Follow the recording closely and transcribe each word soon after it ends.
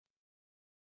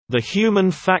The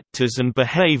Human Factors and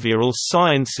Behavioral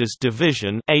Sciences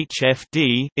Division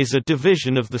 (HFD) is a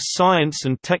division of the Science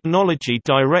and Technology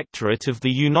Directorate of the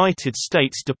United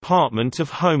States Department of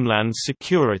Homeland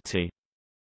Security.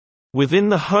 Within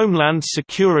the Homeland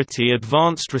Security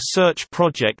Advanced Research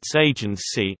Projects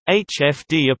Agency,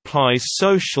 HFD applies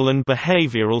social and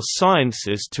behavioral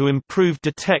sciences to improve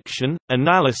detection,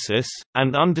 analysis,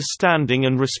 and understanding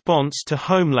and response to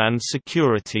homeland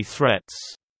security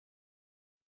threats.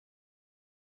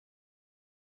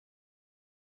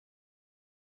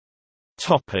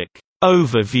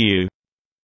 Overview.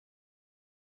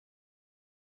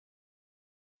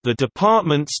 The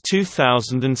department's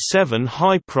 2007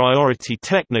 High Priority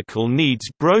Technical Needs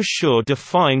brochure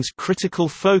defines critical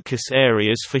focus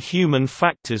areas for human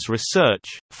factors research,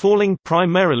 falling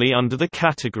primarily under the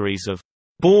categories of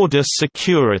border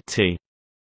security,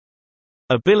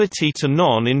 ability to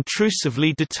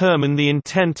non-intrusively determine the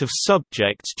intent of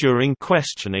subjects during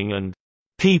questioning, and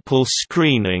people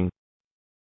screening.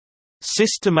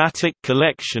 Systematic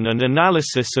collection and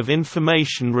analysis of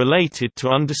information related to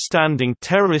understanding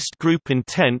terrorist group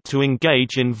intent to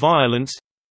engage in violence.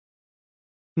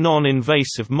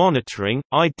 Non-invasive monitoring,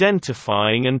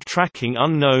 identifying and tracking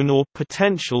unknown or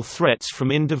potential threats from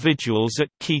individuals at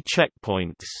key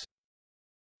checkpoints.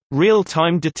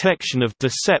 Real-time detection of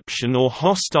deception or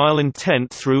hostile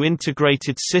intent through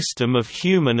integrated system of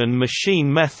human and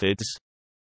machine methods.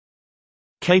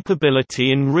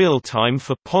 Capability in real time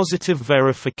for positive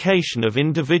verification of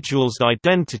individuals'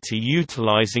 identity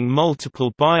utilizing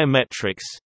multiple biometrics.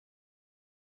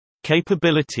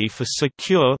 Capability for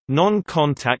secure,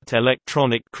 non-contact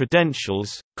electronic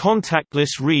credentials,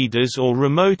 contactless readers or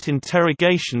remote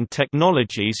interrogation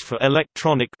technologies for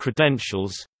electronic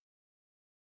credentials.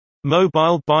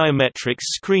 Mobile biometrics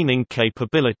screening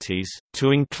capabilities, to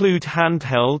include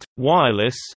handheld,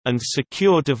 wireless, and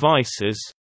secure devices.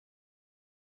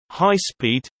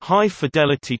 High-speed,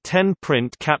 high-fidelity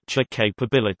 10-print capture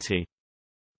capability.